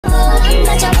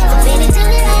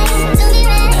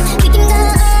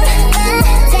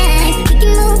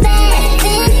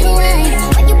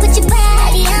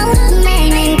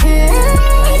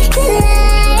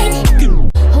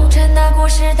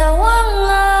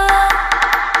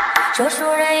说书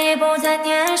人已不再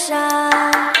年少，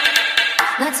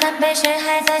那残杯谁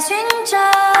还在寻找？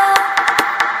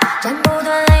斩不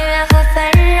断恩怨和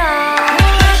纷扰。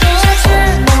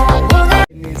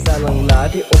Đi ra lằng lá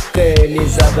thì ok, đi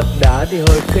ra đập đá thì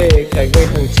hơi khê. Cái gây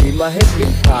thằng Chí mà hết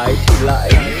biến thái thì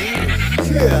lại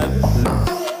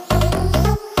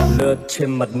lướt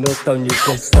trên mặt nước tao như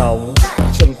con sóng.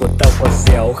 Chân của tao còn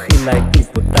xéo khi này kịp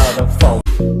của tao đang phòng.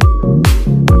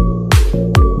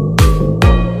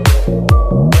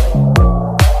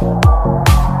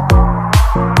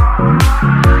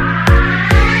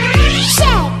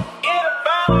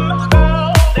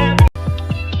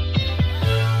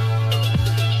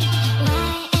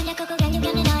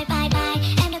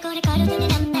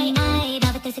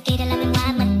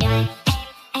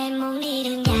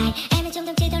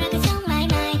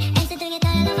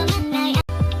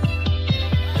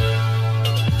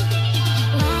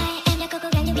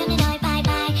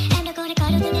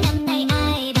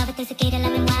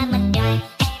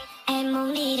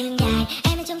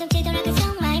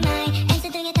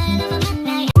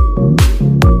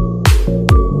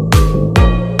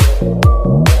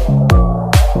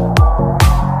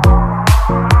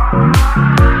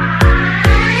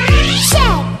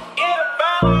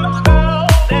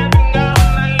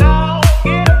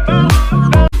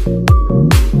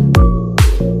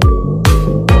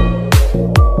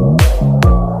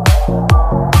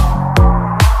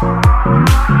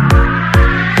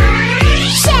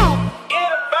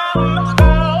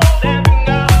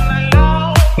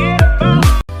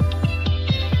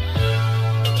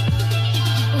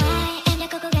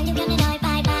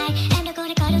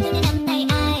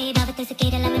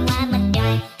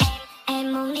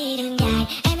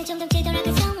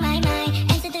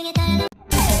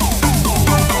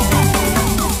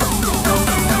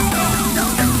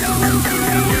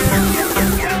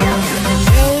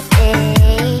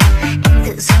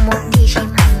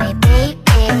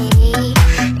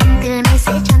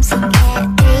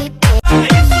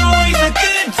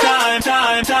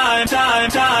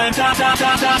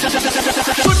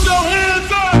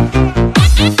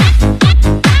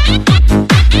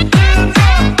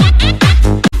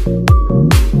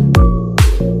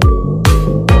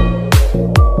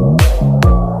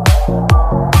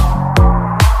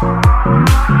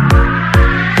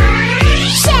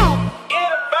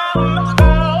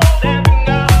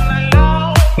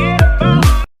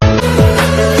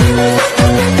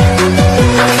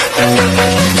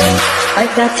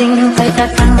 Chính phải ta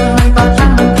tăng mình có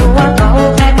tăng chúa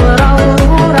cầu cái bờ rau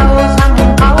sang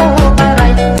cầu cái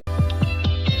này.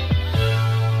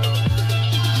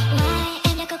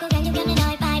 Em đã có cố gắng nhưng vẫn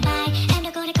nói bye bye. Em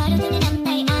đã cố để có được những năm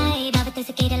này ai bảo vệ tôi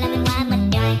sẽ kia đã làm em qua mặt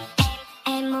đời.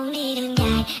 Em muốn đi đường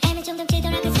dài, em ở trong tâm trí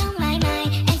tôi đã cứ sống mãi mãi.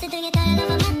 Em sẽ tự nhiên ta là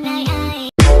vào mắt này ai.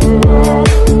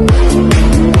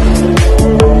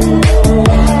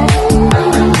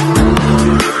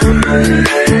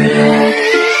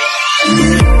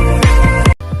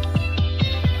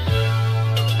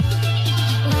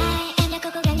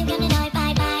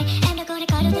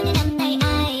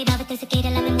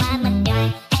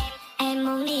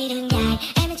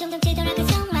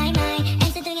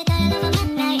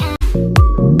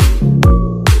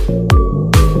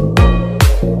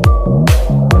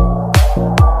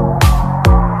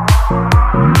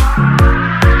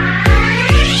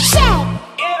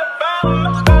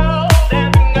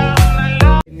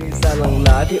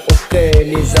 Thì ok,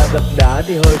 đi ra đập đá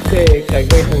thì hơi khê. Cái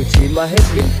gây thằng Chí mà hết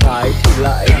biến thái thì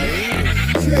lại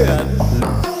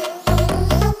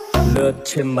lướt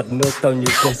trên mặt nước tao như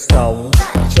con sóng.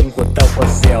 Chân của tao còn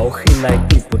xéo khi này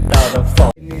kịp của tao đang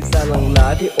phòng. Đi ra lằng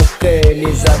lá thì ok,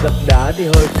 đi ra đập đá thì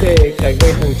hơi khê. Cái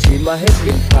gây thằng Chí mà hết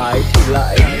biến thái thì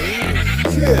lại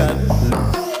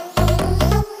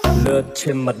lướt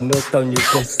trên mặt nước tao như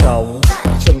con sóng.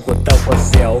 Chân của tao còn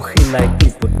xéo khi này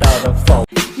kịp của tao đang phòng.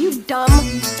 You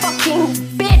dumb fucking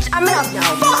bitch! I'm gonna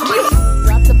fuck you!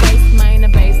 Drop the bass, main the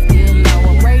bass get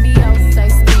lower. Radio say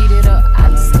speed it up, I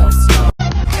just go slow.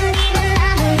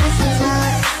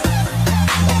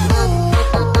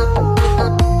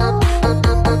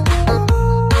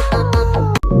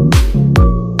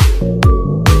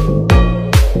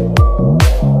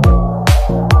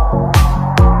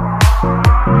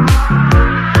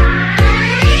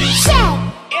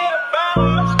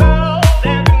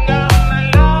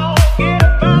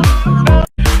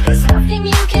 There's nothing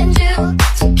you can do.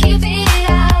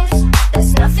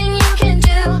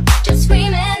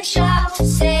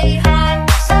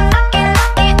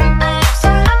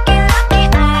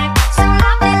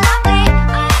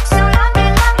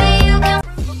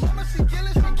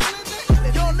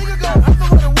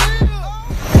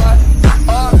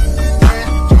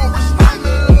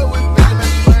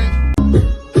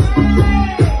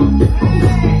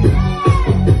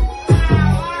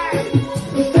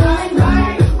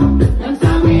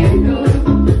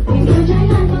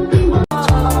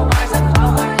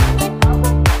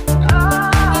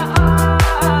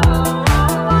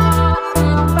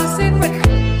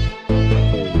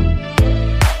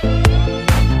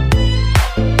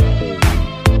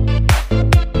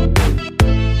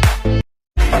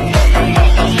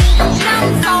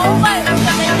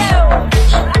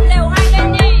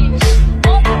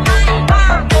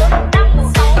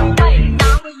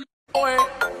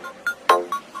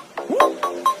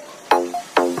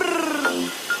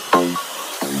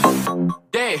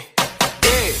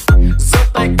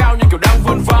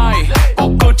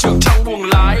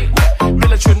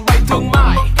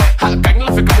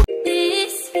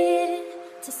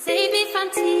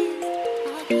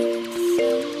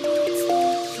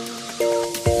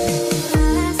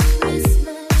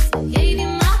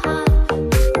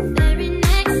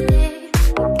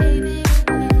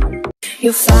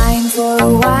 You're fine for a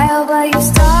while, but you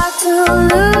start to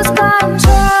lose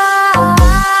control.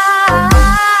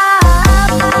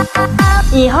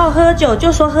 以后喝酒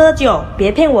就说喝酒，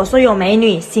别骗我说有美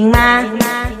女，行吗？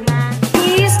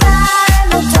 He's not in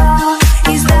the door,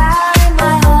 he's not in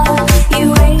my home. He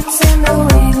waits in the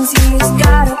wings, he's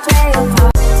gotta play a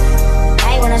part.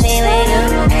 I wanna be with you,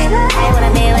 I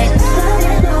wanna be with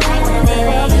you, I wanna be with you, I wanna be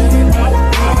with you,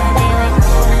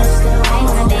 I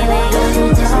wanna be with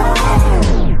you.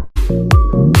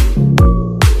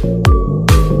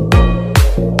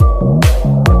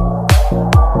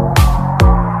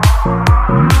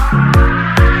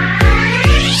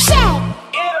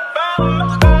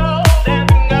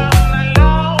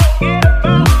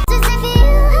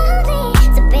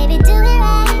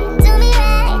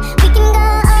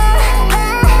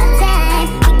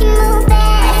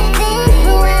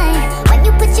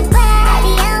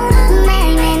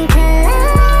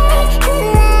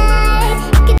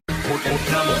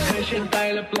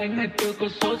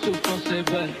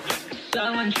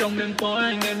 Trong đêm tối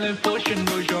anh em lên phố trên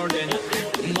đôi Jordan.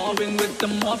 Mobbing with the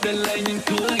mob để lấy những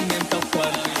thứ anh em tập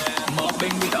quần.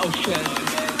 Mobbing with the ocean,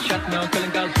 chat nhau cho lên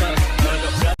cao dần.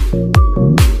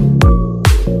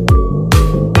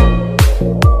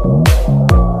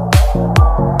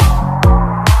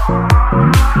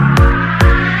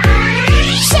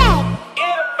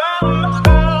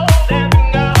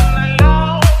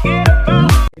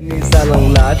 Ninja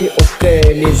lằng lá thì ok,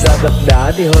 ninja đập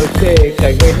đá thì hơi khê.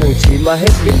 Cái gây thằng Chí mà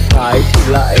hết biến thái thì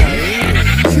lại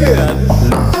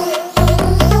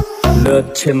lướt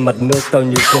trên mặt nước tao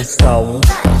như cơn sóng.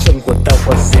 Chân của tao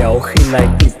còn xéo khi này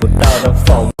tim của tao đang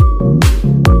phóng.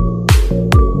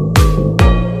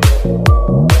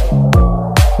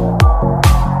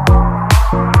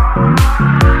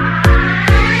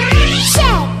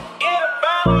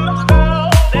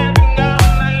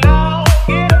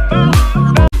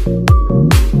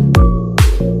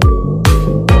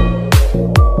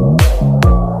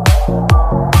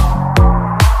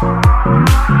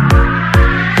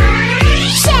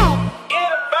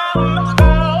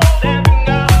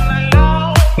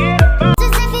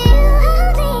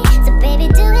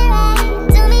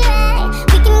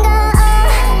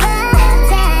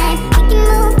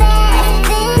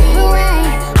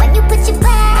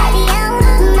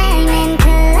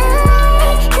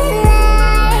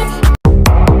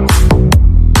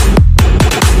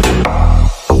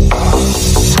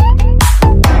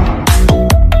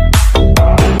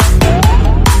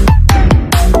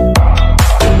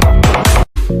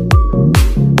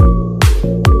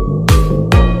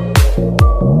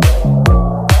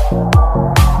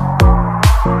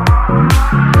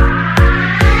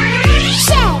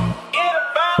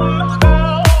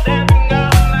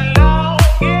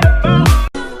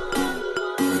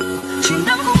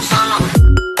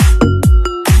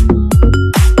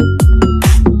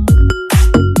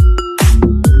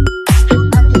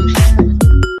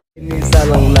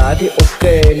 Thì ok,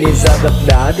 ninja đập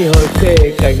đá thì hơi khê.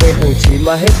 Cái gây thằng Chí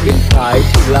mà hết biến thái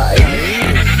thì lại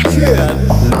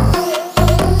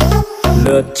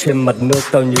lướt trên mặt nước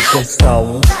tao như cơn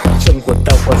sóng. Chân của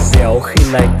tao còn xéo khi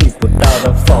này tim của tao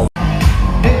đang phóng.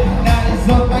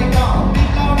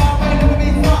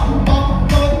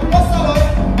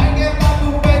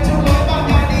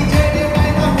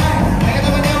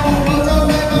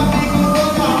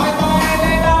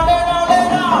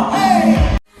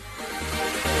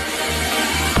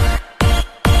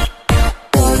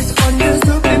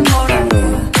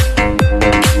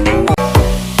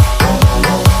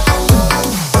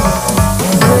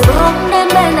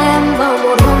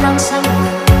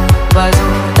 Và rồi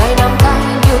tay nắm tay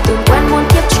như từng quen muôn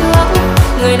kiếp trước.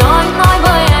 Người nói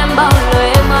với em bao lời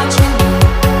em ở trên đường.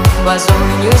 Và rồi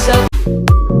như giấc